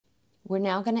we're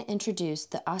now going to introduce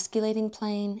the osculating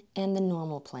plane and the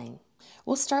normal plane.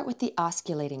 We'll start with the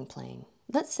osculating plane.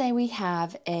 Let's say we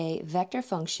have a vector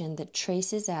function that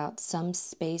traces out some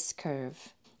space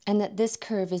curve, and that this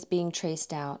curve is being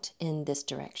traced out in this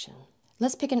direction.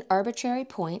 Let's pick an arbitrary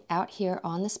point out here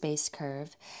on the space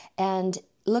curve and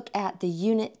look at the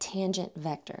unit tangent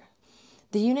vector.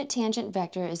 The unit tangent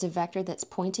vector is a vector that's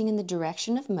pointing in the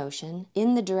direction of motion,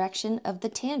 in the direction of the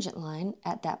tangent line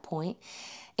at that point,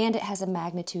 and it has a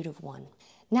magnitude of 1.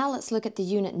 Now let's look at the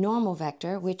unit normal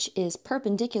vector, which is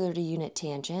perpendicular to unit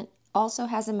tangent, also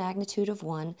has a magnitude of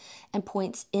 1, and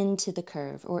points into the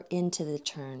curve or into the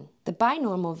turn. The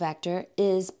binormal vector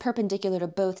is perpendicular to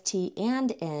both t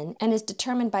and n and is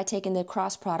determined by taking the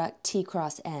cross product t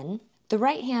cross n. The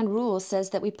right-hand rule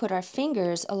says that we put our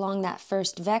fingers along that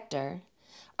first vector,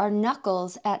 our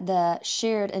knuckles at the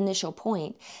shared initial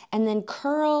point, and then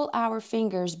curl our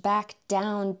fingers back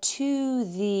down to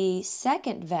the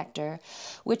second vector,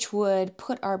 which would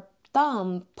put our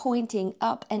thumb pointing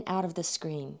up and out of the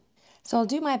screen. So I'll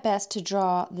do my best to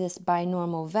draw this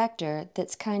binormal vector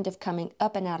that's kind of coming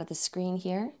up and out of the screen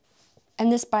here.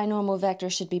 And this binormal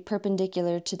vector should be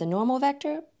perpendicular to the normal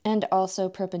vector and also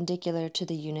perpendicular to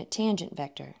the unit tangent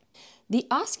vector. The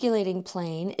osculating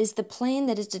plane is the plane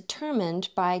that is determined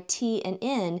by t and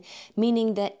n,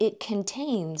 meaning that it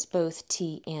contains both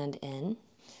t and n.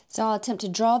 So I'll attempt to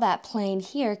draw that plane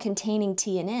here containing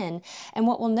t and n, and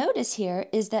what we'll notice here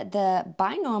is that the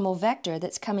binormal vector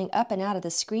that's coming up and out of the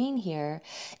screen here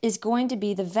is going to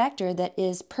be the vector that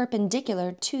is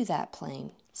perpendicular to that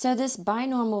plane. So this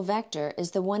binormal vector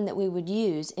is the one that we would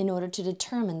use in order to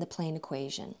determine the plane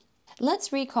equation.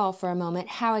 Let's recall for a moment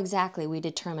how exactly we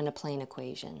determine a plane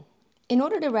equation. In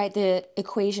order to write the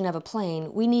equation of a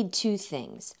plane, we need two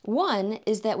things. One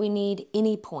is that we need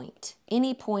any point.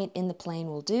 Any point in the plane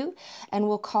will do, and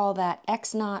we'll call that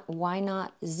x naught, y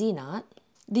naught, z naught.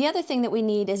 The other thing that we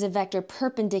need is a vector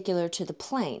perpendicular to the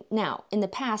plane. Now, in the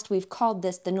past, we've called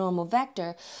this the normal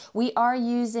vector. We are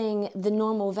using the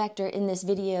normal vector in this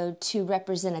video to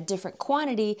represent a different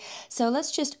quantity, so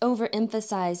let's just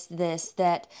overemphasize this,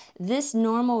 that this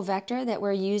normal vector that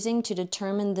we're using to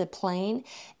determine the plane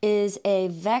is a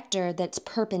vector that's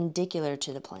perpendicular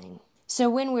to the plane. So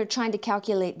when we're trying to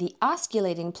calculate the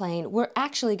osculating plane, we're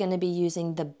actually going to be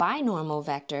using the binormal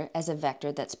vector as a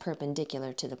vector that's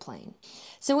perpendicular to the plane.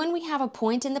 So when we have a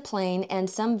point in the plane and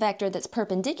some vector that's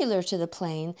perpendicular to the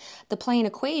plane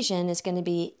equation is going to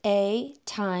be a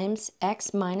times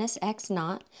x minus x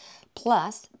naught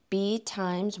plus b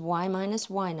times y minus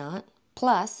y naught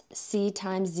plus c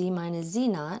times z minus z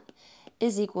naught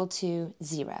is equal to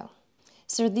 0.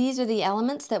 So these are the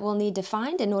elements that we'll need to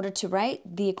find in order to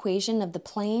write the equation of the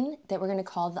plane that we're going to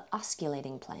call the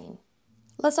osculating plane.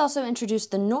 Let's also introduce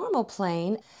the normal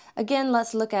plane. Again,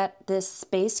 let's look at this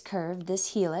space curve,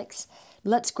 this helix.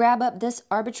 Let's grab up this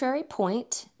arbitrary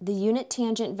point. The unit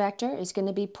tangent vector is going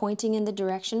to be pointing in the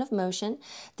direction of motion.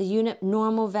 The unit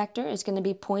normal vector is going to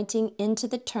be pointing into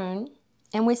the turn.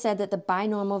 And we said that the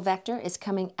binormal vector is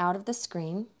coming out of the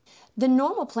screen. The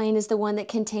normal plane is the one that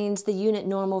contains the unit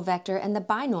normal vector and the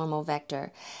binormal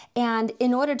vector. And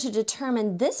in order to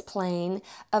determine this plane,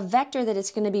 a vector that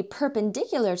is going to be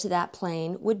perpendicular to that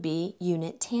plane would be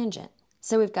unit tangent.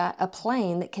 So we've got a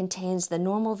plane that contains the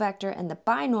normal vector and the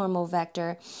binormal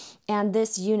vector, and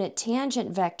this unit tangent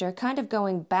vector kind of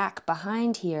going back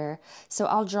behind here. So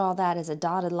I'll draw that as a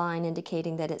dotted line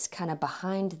indicating that it's kind of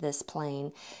behind this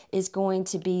plane, is going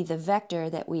to be the vector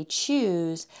that we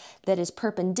choose that is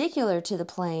perpendicular to the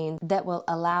plane that will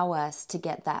allow us to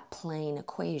get that plane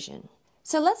equation.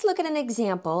 So let's look at an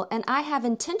example, and I have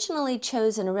intentionally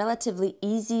chosen a relatively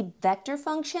easy vector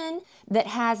function that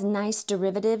has nice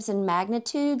derivatives and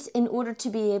magnitudes in order to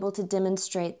be able to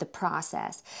demonstrate the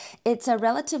process. It's a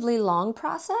relatively long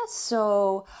process,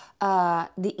 so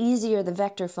the easier the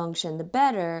vector function, the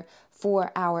better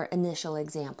for our initial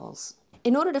examples.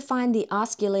 In order to find the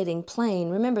osculating plane,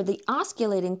 remember the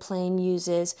osculating plane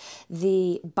uses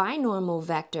the binormal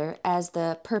vector as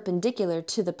the perpendicular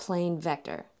to the plane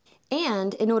vector.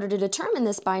 And in order to determine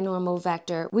this binormal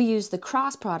vector, we use the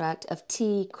cross product of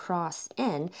t cross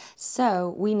n,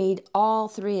 so we need all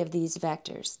three of these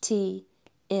vectors, t,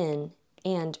 n,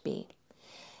 and b.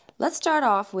 Let's start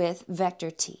off with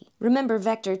vector t. Remember,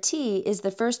 vector t is the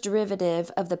first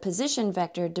derivative of the position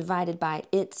vector divided by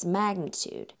its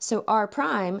magnitude. So r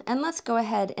prime, and let's go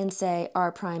ahead and say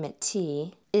r prime at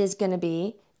t, is going to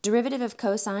be derivative of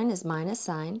cosine is minus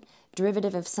sine,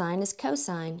 derivative of sine is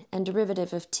cosine, and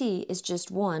derivative of t is just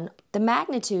 1. The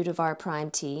magnitude of r prime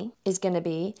t is going to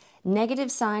be negative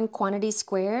sine quantity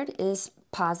squared is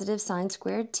positive sine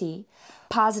squared t.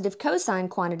 Positive cosine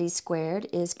quantity squared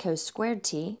is cos squared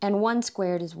t, and 1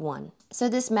 squared is 1. So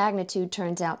this magnitude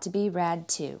turns out to be rad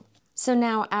 2. So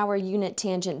now our unit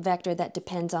tangent vector that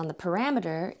depends on the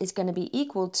parameter is going to be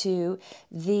equal to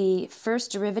the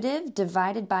first derivative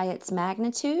divided by its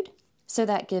magnitude. So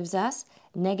that gives us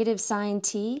negative sine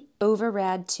t over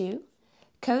rad 2,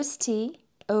 cos t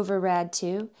over rad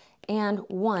 2, and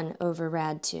 1 over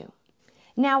rad 2.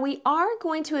 Now we are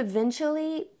going to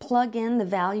eventually plug in the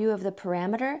value of the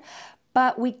parameter,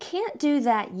 but we can't do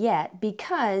that yet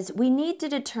because we need to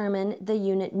determine the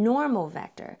unit normal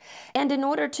vector. And in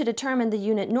order to determine the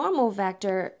unit normal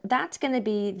vector, that's going to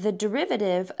be the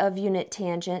derivative of unit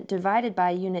tangent divided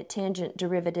by unit tangent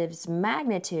derivative's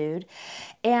magnitude.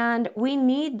 And we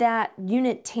need that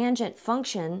unit tangent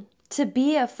function to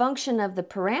be a function of the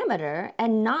parameter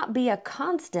and not be a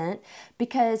constant,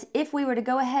 because if we were to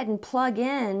go ahead and plug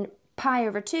in pi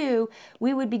over 2,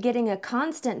 we would be getting a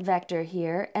constant vector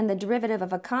here, and the derivative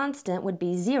of a constant would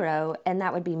be 0, and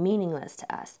that would be meaningless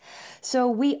to us. So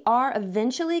we are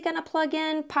eventually going to plug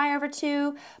in pi over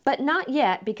 2, but not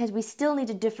yet, because we still need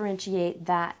to differentiate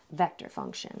that vector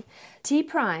function. T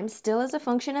prime, still as a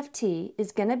function of t,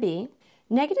 is going to be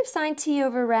negative sine t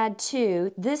over rad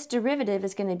 2, this derivative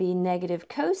is going to be negative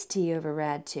cos t over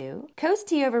rad 2. Cos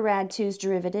t over rad 2's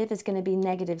derivative is going to be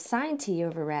negative sine t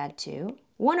over rad 2.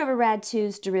 1 over rad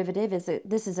 2's derivative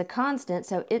this is a constant,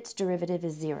 so its derivative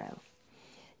is 0.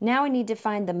 Now we need to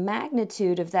find the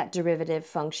magnitude of that derivative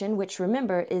function, which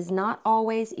remember is not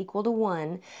always equal to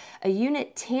 1. A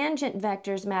unit tangent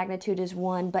vector's magnitude is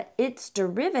 1, but its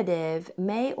derivative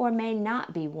may or may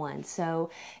not be 1.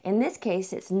 So in this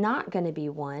case, it's not going to be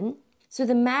 1. So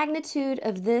the magnitude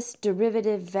of this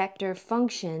derivative vector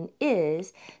function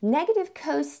is negative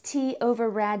cos t over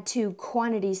rad 2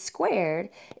 quantity squared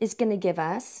is going to give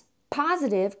us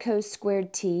positive cos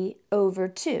squared t over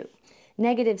 2.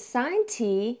 Negative sine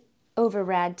t over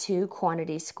rad 2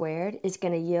 quantity squared is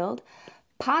going to yield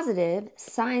positive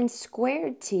sine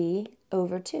squared t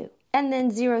over 2. And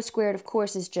then 0 squared, of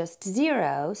course, is just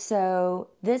 0, so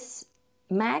this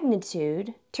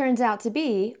magnitude turns out to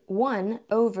be 1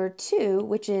 over 2,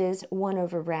 which is 1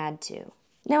 over rad 2.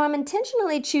 Now I'm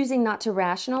intentionally choosing not to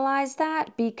rationalize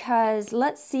that because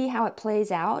let's see how it plays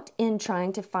out in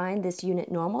trying to find this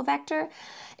unit normal vector.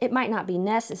 It might not be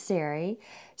necessary.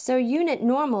 So unit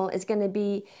normal is going to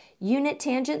be unit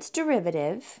tangent's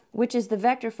derivative, which is the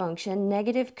vector function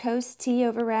negative cos t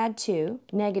over rad 2,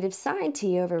 negative sine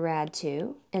t over rad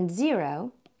 2, and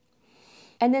 0.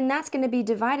 And then that's going to be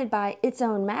divided by its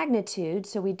own magnitude,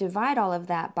 so we divide all of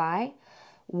that by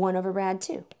 1 over rad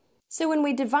 2. So when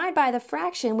we divide by the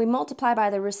fraction, we multiply by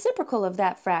the reciprocal of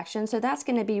that fraction, so that's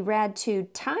going to be rad 2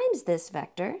 times this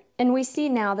vector. And we see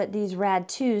now that these rad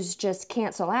 2's just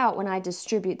cancel out when I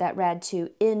distribute that rad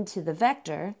 2 into the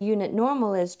vector. Unit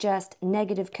normal is just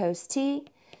negative cos t,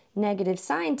 negative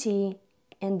sine t,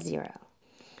 and 0.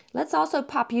 Let's also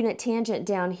pop unit tangent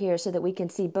down here so that we can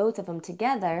see both of them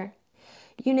together.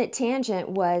 Unit tangent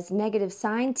was negative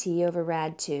sine t over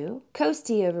rad 2, cos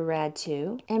t over rad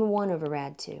 2, and 1 over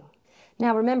rad 2.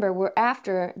 Now remember, we're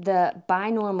after the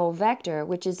binormal vector,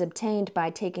 which is obtained by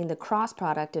taking the cross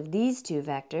product of these two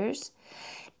vectors.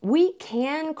 We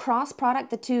can cross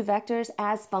product the two vectors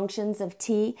as functions of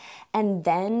t and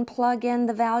then plug in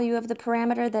the value of the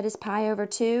parameter that is pi over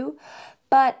 2.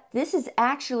 But this is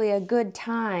actually a good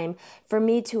time for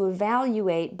me to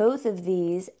evaluate both of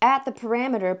these at the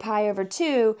parameter pi over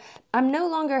 2. I'm no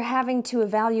longer having to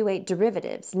evaluate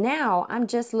derivatives. Now I'm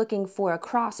just looking for a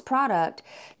cross product.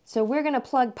 So we're going to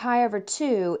plug pi over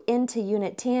 2 into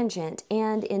unit tangent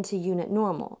and into unit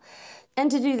normal. And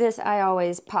to do this, I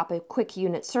always pop a quick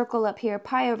unit circle up here.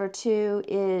 Pi over 2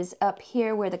 is up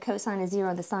here where the cosine is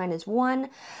 0, the sine is 1.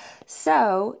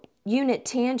 So unit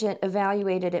tangent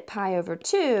evaluated at pi over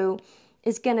 2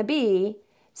 is going to be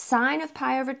sine of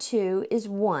pi over 2 is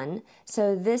 1,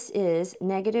 so this is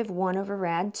negative 1 over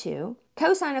rad 2.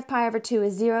 Cosine of pi over 2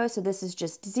 is 0, so this is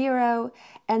just 0.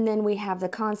 And then we have the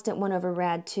constant 1 over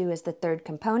rad 2 as the third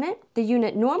component. The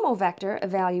unit normal vector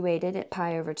evaluated at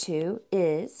pi over 2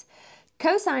 is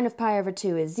cosine of pi over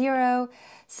 2 is 0.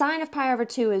 Sine of pi over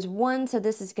 2 is 1, so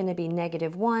this is going to be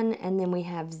negative 1. And then we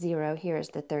have 0 here as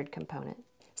the third component.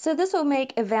 So this will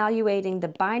make evaluating the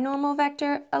binormal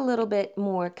vector a little bit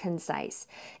more concise.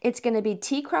 It's going to be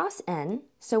t cross n,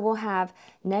 so we'll have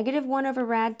negative 1 over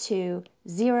rad 2,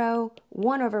 0,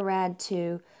 1 over rad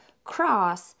 2,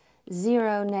 cross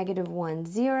 0, negative 1,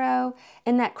 0.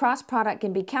 And that cross product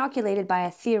can be calculated by a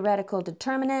theoretical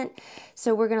determinant.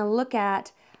 So we're going to look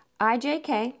at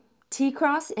ijk t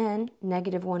cross n,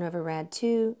 negative 1 over rad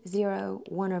 2, 0,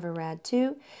 1 over rad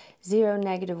 2, 0,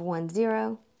 negative 1,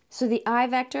 0. So the I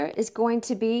vector is going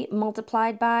to be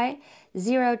multiplied by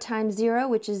 0 times 0,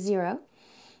 which is 0,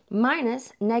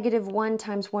 minus negative 1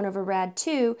 times 1 over rad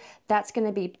 2, that's going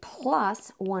to be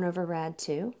plus 1 over rad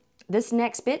 2. This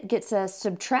next bit gets us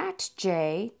subtract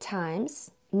j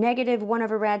times negative 1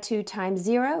 over rad 2 times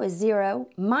 0 is 0,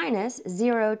 minus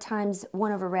 0 times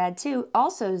 1 over rad 2,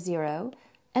 also 0.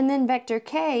 And then vector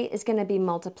k is going to be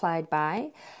multiplied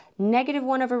by negative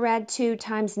 1 over rad 2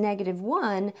 times negative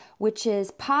 1, which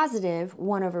is positive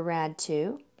 1 over rad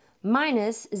 2,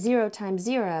 minus 0 times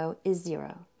 0 is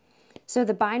 0. So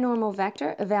the binormal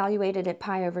vector evaluated at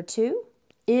pi over 2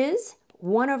 is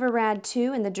 1 over rad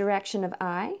 2 in the direction of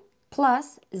I,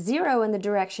 plus 0 in the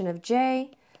direction of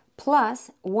j,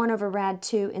 plus 1 over rad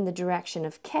 2 in the direction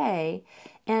of k,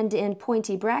 and in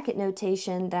pointy bracket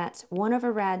notation, that's 1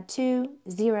 over rad 2,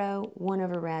 0, 1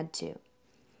 over rad 2.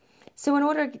 So in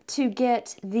order to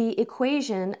get the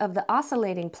equation of the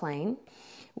oscillating plane,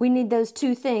 we need those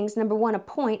two things. Number one, a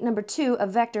point. Number two, a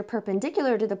vector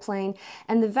perpendicular to the plane.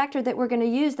 And the vector that we're going to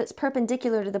use that's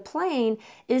perpendicular to the plane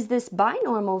is this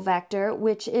binormal vector,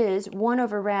 which is 1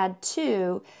 over rad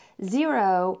 2,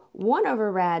 0, 1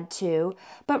 over rad 2.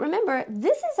 But remember,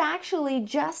 this is actually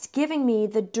just giving me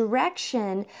the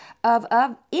direction of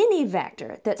any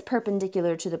vector that's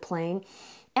perpendicular to the plane.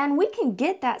 And we can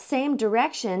get that same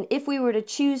direction if we were to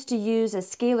choose to use a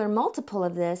scalar multiple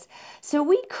of this. So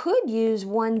we could use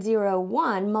 1, 0,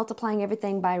 1, multiplying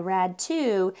everything by rad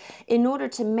 2 in order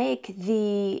to make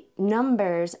the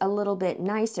numbers a little bit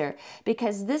nicer,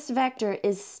 because this vector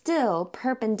is still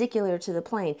perpendicular to the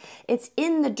plane. It's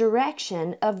in the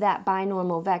direction of that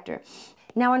binormal vector.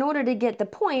 Now, in order to get the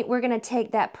point, we're going to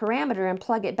take that parameter and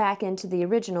plug it back into the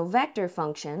original vector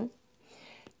function.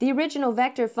 The original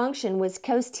vector function was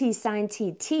cos t sine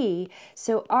t,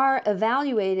 so r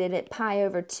evaluated at pi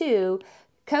over 2,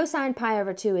 cosine pi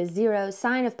over 2 is 0,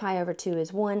 sine of pi over 2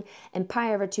 is 1, and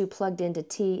pi over 2 plugged into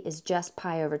t is just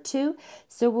pi over 2.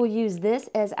 So we'll use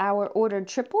this as our ordered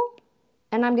triple,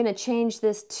 and I'm going to change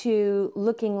this to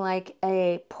looking like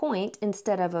a point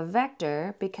instead of a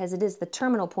vector because it is the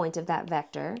terminal point of that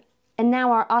vector. And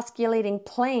now our osculating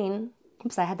plane,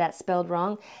 oops, I had that spelled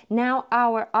wrong. Now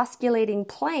our osculating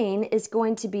plane is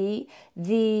going to be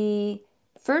the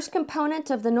first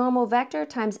component of the normal vector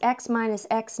times x minus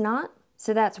x naught.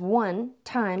 So that's 1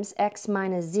 times x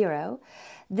minus 0.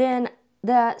 Then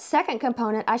the second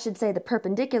component, I should say the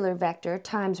perpendicular vector,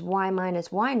 times y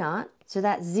minus y naught. So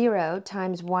that's 0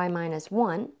 times y minus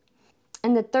 1.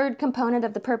 And the third component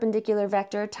of the perpendicular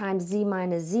vector times z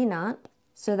minus z naught.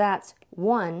 So that's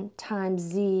 1 times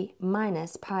z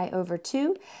minus pi over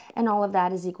 2, and all of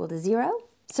that is equal to 0.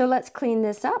 So let's clean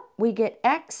this up. We get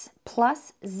x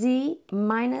plus z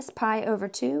minus pi over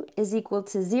 2 is equal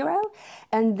to 0,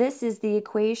 and this is the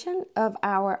equation of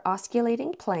our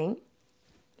osculating plane.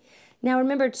 Now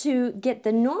remember, to get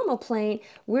the normal plane,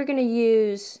 we're going to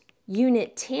use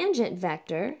unit tangent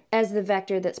vector as the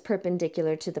vector that's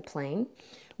perpendicular to the plane.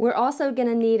 We're also going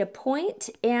to need a point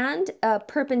and a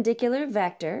perpendicular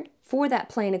vector for that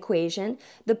plane equation.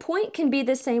 The point can be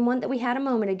the same one that we had a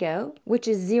moment ago, which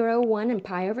is 0, 1, and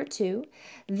pi over 2.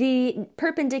 The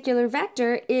perpendicular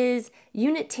vector is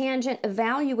unit tangent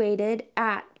evaluated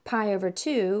at pi over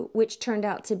 2, which turned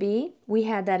out to be, we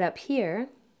had that up here.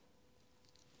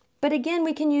 But again,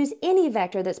 we can use any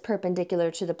vector that's perpendicular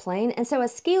to the plane, and so a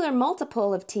scalar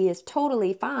multiple of t is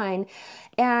totally fine,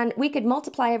 and we could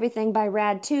multiply everything by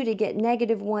rad 2 to get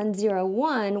negative 1, 0,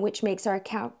 1, which makes our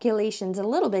calculations a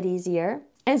little bit easier.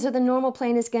 And so the normal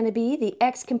plane is going to be the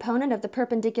x component of the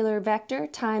perpendicular vector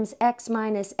times x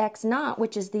minus x naught,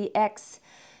 which is the x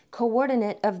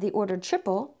coordinate of the ordered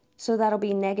triple, so that'll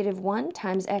be negative 1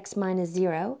 times x minus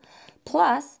 0,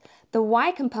 plus the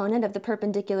y component of the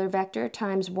perpendicular vector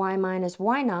times y minus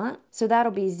y naught, so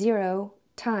that'll be 0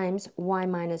 times y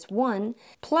minus 1,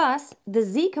 plus the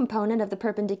z component of the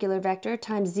perpendicular vector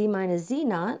times z minus z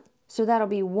naught, so that'll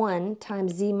be 1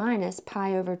 times z minus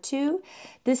pi over 2.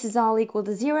 This is all equal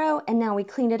to 0, and now we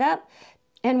clean it up,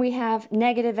 and we have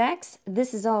negative x,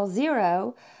 this is all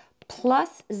 0,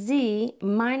 plus z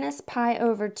minus pi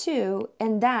over 2,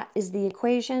 and that is the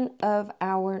equation of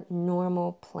our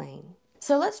normal plane.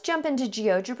 So let's jump into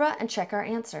GeoGebra and check our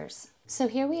answers. So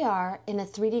here we are in a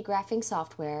 3D graphing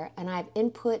software, and I've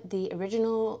input the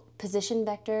original position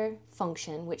vector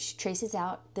function, which traces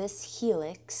out this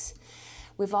helix.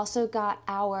 We've also got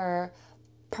our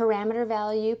parameter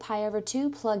value pi over 2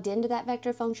 plugged into that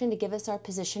vector function to give us our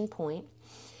position point.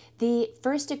 The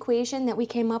first equation that we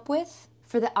came up with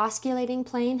For the osculating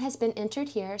plane has been entered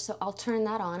here, so I'll turn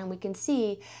that on and we can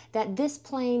see that this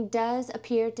plane does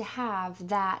appear to have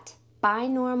that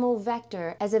binormal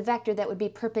vector as a vector that would be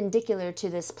perpendicular to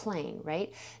this plane,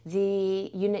 right? The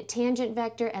unit tangent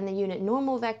vector and the unit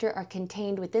normal vector are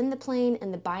contained within the plane,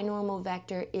 and the binormal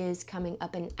vector is coming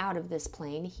up and out of this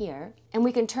plane here. And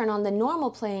we can turn on the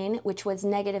normal plane, which was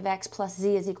negative x plus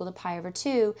z is equal to pi over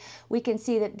 2. We can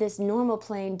see that this normal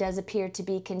plane does appear to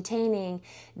be containing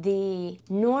the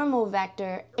normal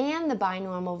vector and the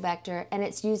binormal vector, and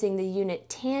it's using the unit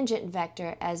tangent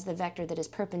vector as the vector that is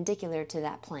perpendicular to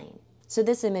that plane. So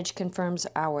this image confirms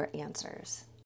our answers.